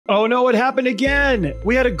Oh no, it happened again.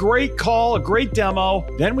 We had a great call, a great demo.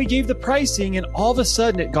 Then we gave the pricing and all of a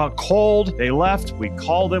sudden it got cold. They left. We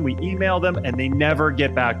called them, we emailed them, and they never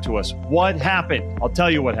get back to us. What happened? I'll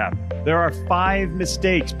tell you what happened. There are 5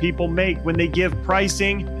 mistakes people make when they give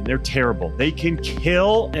pricing, and they're terrible. They can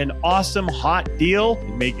kill an awesome hot deal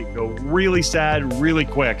and make it go really sad really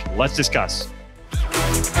quick. Let's discuss.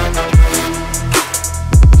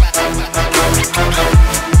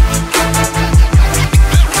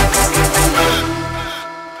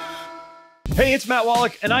 Hey, it's Matt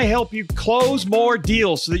Wolach, and I help you close more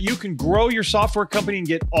deals so that you can grow your software company and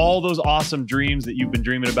get all those awesome dreams that you've been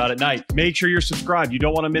dreaming about at night. Make sure you're subscribed. You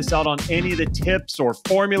don't want to miss out on any of the tips or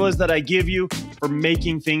formulas that I give you for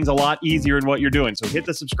making things a lot easier in what you're doing. So hit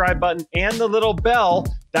the subscribe button and the little bell.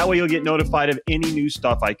 That way you'll get notified of any new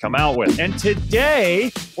stuff I come out with. And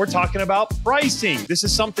today, we're talking about pricing. This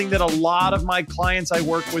is something that a lot of my clients I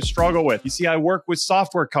work with struggle with. You see, I work with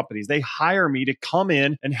software companies. They hire me to come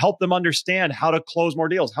in and help them understand how to close more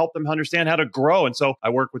deals, help them understand how to grow. And so I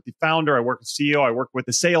work with the founder, I work with CEO, I work with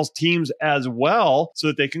the sales teams as well so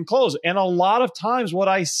that they can close. And a lot of times what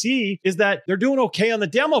I see is that they're doing okay on the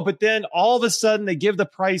demo, but then all of a sudden they give the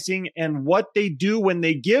pricing, and what they do when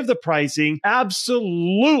they give the pricing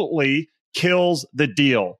absolutely kills the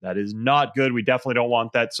deal. That is not good. We definitely don't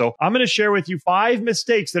want that. So I'm going to share with you 5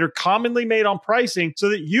 mistakes that are commonly made on pricing so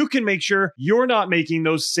that you can make sure you're not making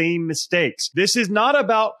those same mistakes. This is not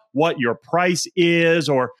about what your price is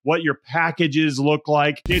or what your packages look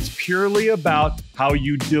like. It's purely about how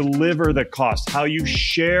you deliver the cost, how you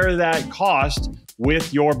share that cost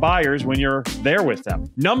with your buyers when you're there with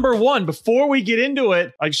them. Number 1, before we get into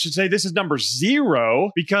it, I should say this is number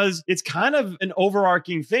 0 because it's kind of an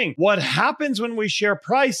overarching thing. What happens when we share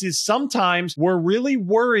price is sometimes we're really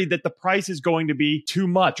worried that the price is going to be too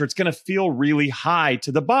much or it's going to feel really high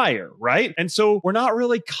to the buyer, right? And so we're not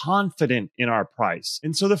really confident in our price.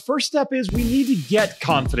 And so the first step is we need to get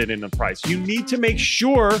confident in the price. You need to make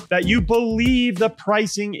sure that you believe the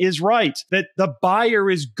pricing is right, that the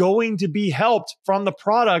buyer is going to be helped from the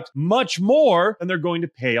product much more than they're going to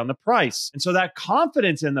pay on the price. And so that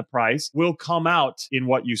confidence in the price will come out in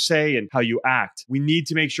what you say and how you act. We need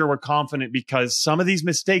to make sure we're confident because some of these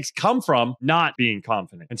mistakes come from not being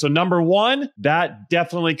confident. And so number 1, that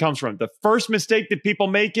definitely comes from the first mistake that people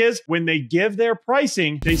make is when they give their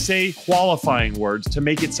pricing, they say qualifying words to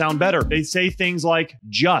make it sound better. They say things like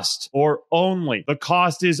just or only. The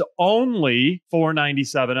cost is only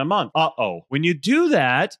 $497 a month. When you do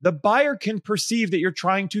that, the buyer can perceive that you're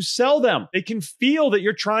trying to sell them. They can feel that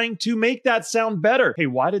you're trying to make that sound better. Hey,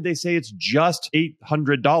 why did they say it's just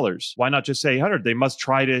 $800? Why not just say $800? They must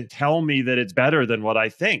try to tell me that it's better than what I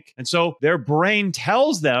think. And so their brain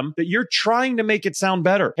tells them that you're trying to make it sound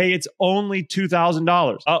better. Hey, it's only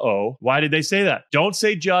 $2,000. Why did they say that? Don't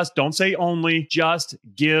say just, don't say only, just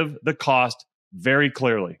give the cost very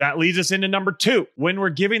clearly. That leads us into number 2. When we're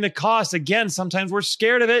giving the cost, again, sometimes we're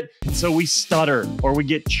scared of it. So we stutter or we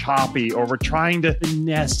get choppy or we're trying to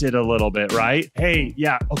finesse it a little bit, right? Hey,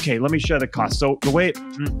 yeah, okay, let me share the cost. So the way,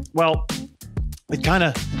 it kind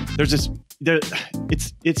of,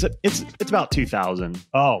 it's about 2,000.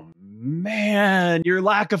 Oh, man, your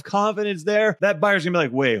lack of confidence there, that buyer's gonna be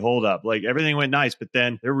like, wait, hold up. Like everything went nice, but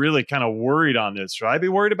then they're really kind of worried on this. Should I be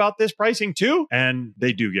worried about this pricing too? And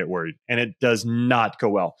they do get worried and it does not go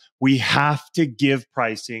well. We have to give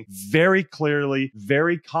pricing very clearly,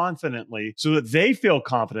 very confidently so that they feel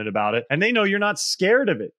confident about it and they know you're not scared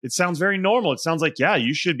of it. It sounds very normal. It sounds like, yeah,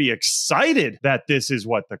 you should be excited that this is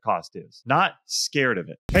what the cost is, not scared of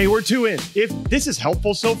it. Hey, we're 2 in. If this is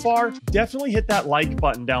helpful so far, definitely hit that like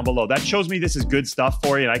button down below. That shows me this is good stuff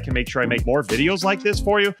for you and I can make sure I make more videos like this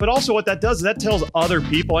for you. But also what that does is that tells other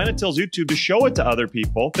people and it tells YouTube to show it to other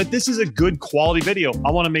people that this is a good quality video.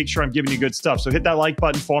 I want to make sure I'm giving you good stuff. So hit that like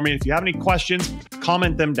button for me. And if you have any questions,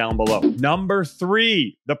 comment them down below. Number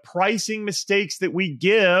 3, the pricing mistakes that we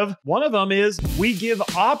give. One of them is we give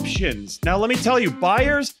options. Now, let me tell you,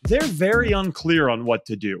 buyers, they're very unclear on what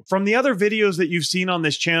to do. From the other videos that you've seen on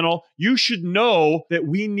this channel, you should know that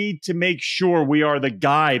we need to make sure we are the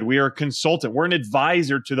guide. We are a consultant. We're an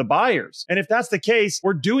advisor to the buyers. And if that's the case,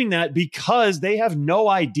 we're doing that because they have no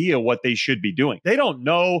idea what they should be doing. They don't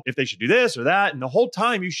know if they should do this or that. And the whole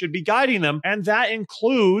time you should be guiding them. And that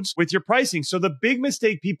includes with your pricing. So the big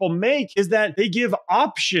mistake people make is that they give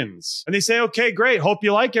options and they say, okay, great. Hope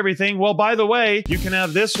you like everything. Well, by the way, you can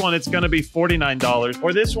have this one. It's going to be $49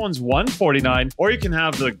 or this one's $149, or you can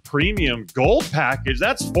have the premium gold package.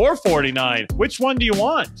 That's $449. Which one do you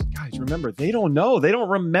want? God, Guys, remember, they don't know. They don't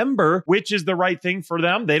remember which is the right thing for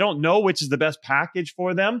them. They don't know which is the best package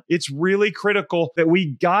for them. It's really critical that we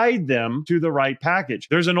guide them to the right package.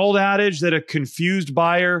 There's an old adage that a confused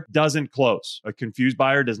buyer doesn't close. A confused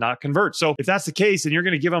buyer does not convert. So if that's the case, and you're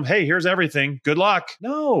going to give them, hey, here's everything, good luck.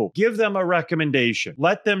 No, give them a recommendation.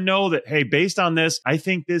 Let them know that, hey, based on this, I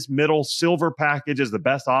think this middle silver package is the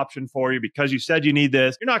best option for you because you said you need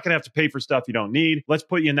this. You're not going to have to pay for stuff you don't need. Let's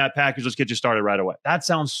put you in that package. Let's get you started right away. That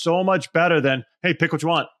sounds so much better than, hey, pick what you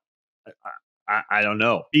want. I don't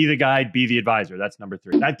know. Be the guide, be the advisor. That's number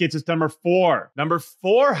 3. That gets us to number 4. Number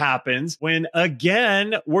 4 happens when,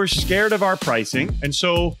 again, we're scared of our pricing. And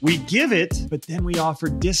so we give it, but then we offer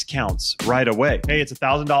discounts right away. Hey, it's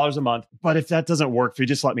 $1,000 a month. But if that doesn't work for you,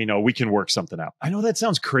 just let me know. We can work something out. I know that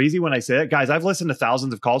sounds crazy when I say it. Guys, I've listened to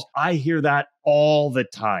thousands of calls. I hear that all the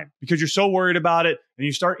time because you're so worried about it. And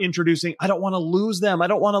you start introducing, I don't want to lose them. I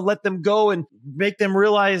don't want to let them go and make them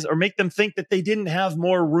realize or make them think that they didn't have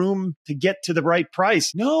more room to get to the right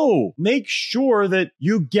price. No, make sure that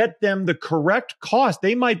you get them the correct cost.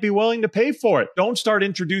 They might be willing to pay for it. Don't start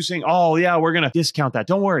introducing, oh yeah, we're going to discount that.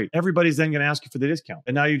 Don't worry. Everybody's then going to ask you for the discount.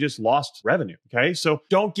 And now you just lost revenue. Okay. So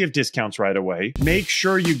don't give discounts right away. Make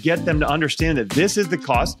sure you get them to understand that this is the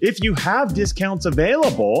cost. If you have discounts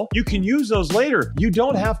available, you can use those later. You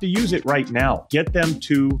don't have to use it right now. Get them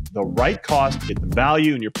to the right cost, get the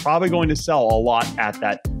value, and you're probably going to sell a lot at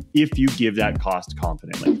that if you give that cost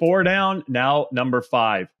confidently. 4 down, now number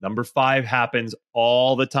 5. Number 5 happens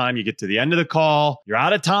all the time. You get to the end of the call, you're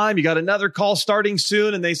out of time, you got another call starting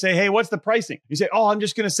soon, and they say, hey, what's the pricing? You say, oh, I'm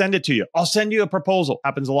just going to send it to you. I'll send you a proposal.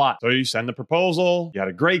 Happens a lot. So you send the proposal, you had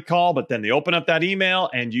a great call, but then they open up that email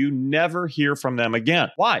and you never hear from them again.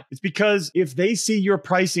 Why? It's because if they see your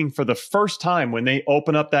pricing for the first time when they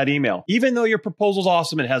open up that email, even though your proposal's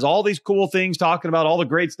awesome, it has all these cool things talking about all the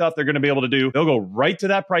great stuff they're going to be able to do, they'll go right to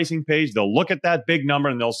that pricing page, they'll look at that big number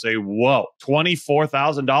and they'll say, whoa,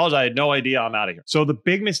 $24,000. I had no idea. I'm out of here. So the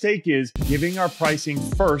big mistake is giving our pricing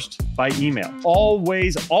first by email.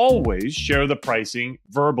 Always share the pricing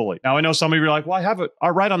verbally. Now, I know some of you are like, well, I have it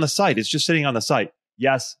right on the site. It's just sitting on the site.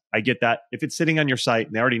 Yes, I get that. If it's sitting on your site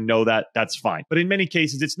and they already know that, that's fine. But in many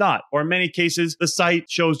cases, it's not. Or in many cases, the site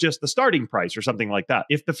shows just the starting price or something like that.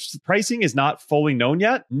 If the pricing is not fully known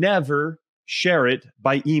yet, never share it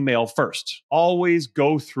by email first. Always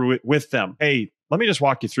go through it with them. Hey, let me just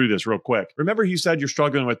walk you through this real quick. Remember, you said you're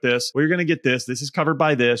struggling with this. Well, you're going to get this. This is covered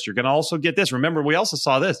by this. You're going to also get this. Remember, we also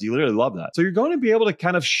saw this. You literally love that. So you're going to be able to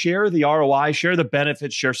kind of share the ROI, share the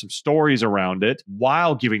benefits, share some stories around it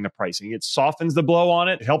while giving the pricing. It softens the blow on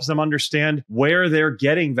it. It helps them understand where they're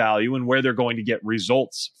getting value and where they're going to get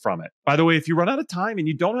results from it. By the way, if you run out of time and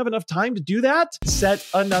you don't have enough time to do that, set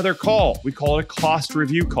another call. We call it a cost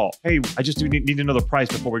review call. Hey, I just need to know the price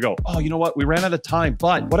before we go. Oh, you know what? We ran out of time,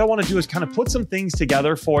 but what I want to do is kind of put some things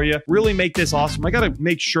together for you, really make this awesome. I got to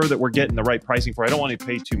make sure that we're getting the right pricing for it. I don't want to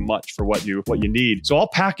pay too much for what you need. So I'll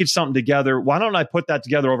package something together. Why don't I put that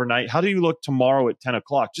together overnight? How do you look tomorrow at 10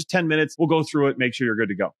 o'clock? Just 10 minutes. We'll go through it, make sure you're good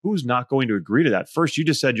to go. Who's not going to agree to that? First, you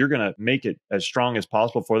just said you're going to make it as strong as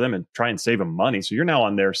possible for them and try and save them money. So you're now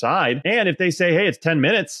on their side. And if they say, hey, it's 10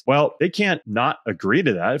 minutes, well, they can't not agree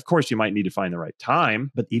to that. Of course, you might need to find the right time,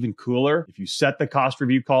 but even cooler, if you set the cost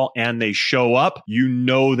review call and they show up, you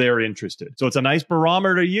know they're interested. So it's a nice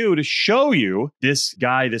barometer to you to show you this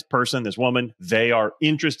guy, this person, this woman, they are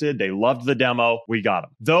interested. They loved the demo. We got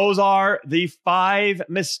them. Those are the 5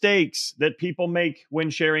 mistakes that people make when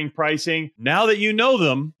sharing pricing. Now that you know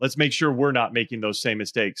them, let's make sure we're not making those same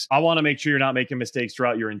mistakes. I want to make sure you're not making mistakes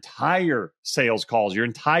throughout your entire sales calls, your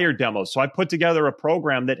entire demos. So I put together a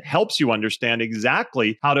program that helps you understand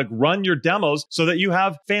exactly how to run your demos so that you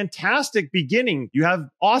have fantastic beginning, you have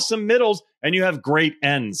awesome middles, and you have great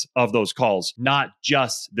ends of those calls, not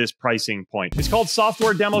just this pricing point. It's called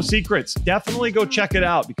Software Demo Secrets. Definitely go check it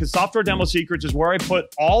out because Software Demo Secrets is where I put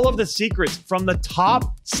all of the secrets from the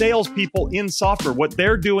top salespeople in software, what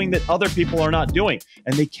they're doing that other people are not doing.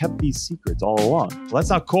 And they kept these secrets all along. Well, that's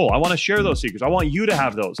not cool. I want to share those secrets. I want you to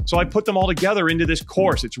have those. So I put them all together into this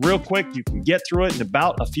course. It's real quick. You can get through it in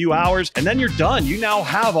about a few hours and then you're done. You now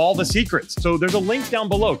have all the secrets. So there's a link down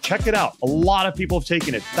below. Check it out. A lot of people have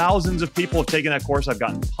taken it. Thousands of people have taken that course. I've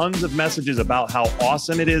gotten tons of messages about how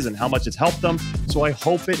awesome it is and how much it's helped them. So I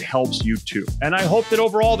hope it helps you too. And I hope that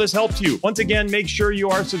overall this helped you. Once again, make sure you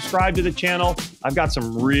are subscribed to the channel. I've got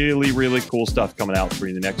some really cool stuff coming out for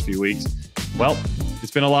you in the next few weeks. Well,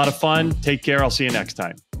 it's been a lot of fun. Take care. I'll see you next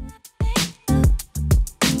time.